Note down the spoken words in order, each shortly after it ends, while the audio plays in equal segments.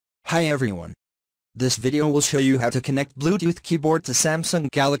Hi everyone. This video will show you how to connect Bluetooth keyboard to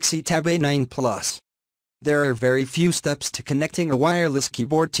Samsung Galaxy Tab A9 Plus. There are very few steps to connecting a wireless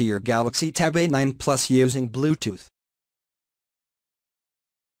keyboard to your Galaxy Tab A9 Plus using Bluetooth.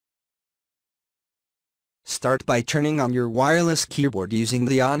 Start by turning on your wireless keyboard using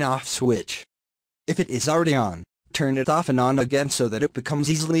the on-off switch. If it is already on, turn it off and on again so that it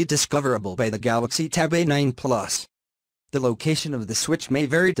becomes easily discoverable by the Galaxy Tab A9 Plus. The location of the switch may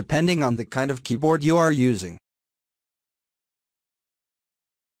vary depending on the kind of keyboard you are using.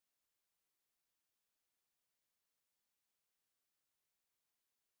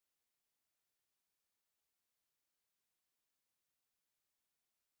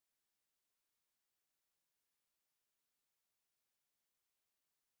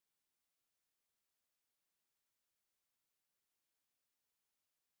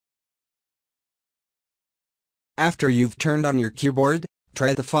 After you've turned on your keyboard,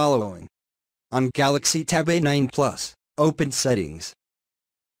 try the following. On Galaxy Tab A9 Plus, open Settings.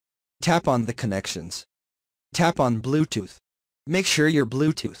 Tap on the Connections. Tap on Bluetooth. Make sure your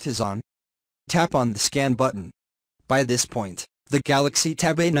Bluetooth is on. Tap on the Scan button. By this point, the Galaxy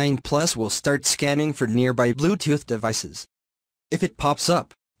Tab A9 Plus will start scanning for nearby Bluetooth devices. If it pops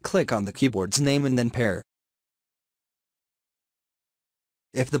up, click on the keyboard's name and then pair.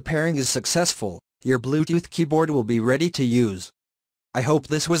 If the pairing is successful, your Bluetooth keyboard will be ready to use. I hope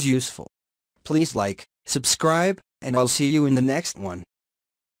this was useful. Please like, subscribe, and I'll see you in the next one.